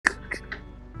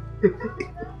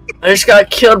I just got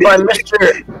killed by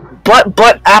Mr.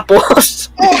 Butt Apples.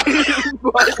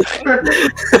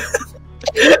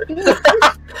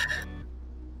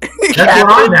 That's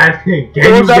what I'm asking. Can you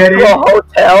Goes up get to in? a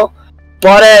hotel,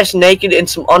 butt ass naked in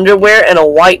some underwear and a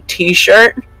white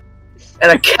t-shirt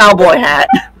and a cowboy hat.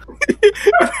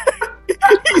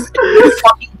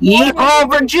 Yeehaw,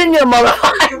 Virginia,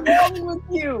 motherfucker! With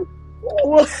you.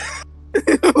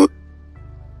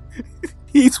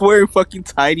 He's wearing fucking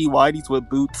tidy whities with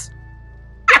boots.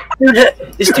 Dude,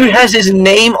 this dude has his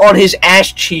name on his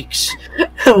ass cheeks.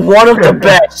 One of the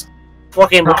best.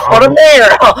 Fucking put him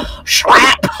there.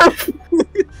 Slap. I'm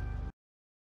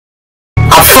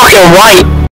fucking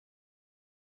white.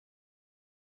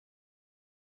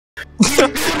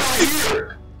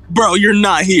 Bro, you're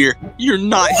not here. You're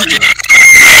not here.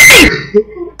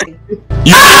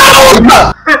 You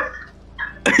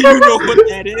know what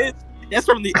that is? That's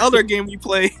from the other game we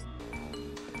play.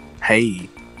 Hey,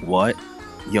 what?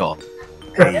 Yo.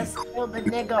 Hey. Just killed the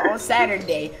nigga on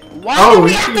Saturday. Why Oh, do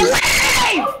we have to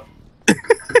leave?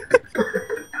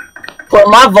 Put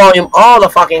my volume all the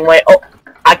fucking way. Oh,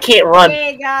 I can't run.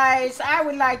 Hey guys, I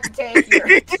would like to take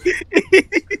your.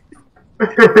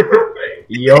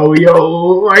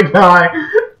 Yo, my guy.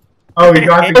 Oh, you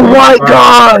got the Oh my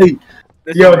god!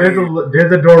 Yo,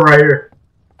 there's a door right here.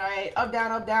 Alright, up,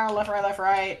 down, left,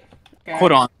 right. Okay.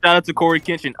 Hold on. Shout out to Corey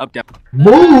Kenshin. Up, down.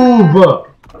 Move!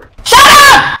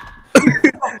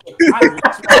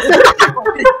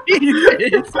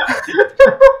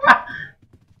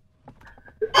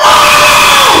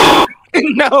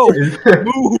 No!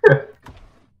 Move!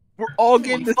 We're all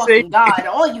getting the same. God,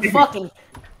 all you fucking.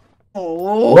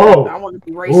 Oh, Whoa. I want to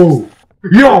be racist. Whoa.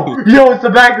 Yo, it's the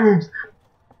back rooms.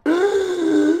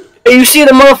 Hey, you see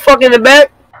the motherfucker in the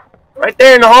back? Right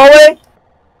there in the hallway?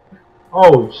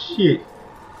 Oh, shit.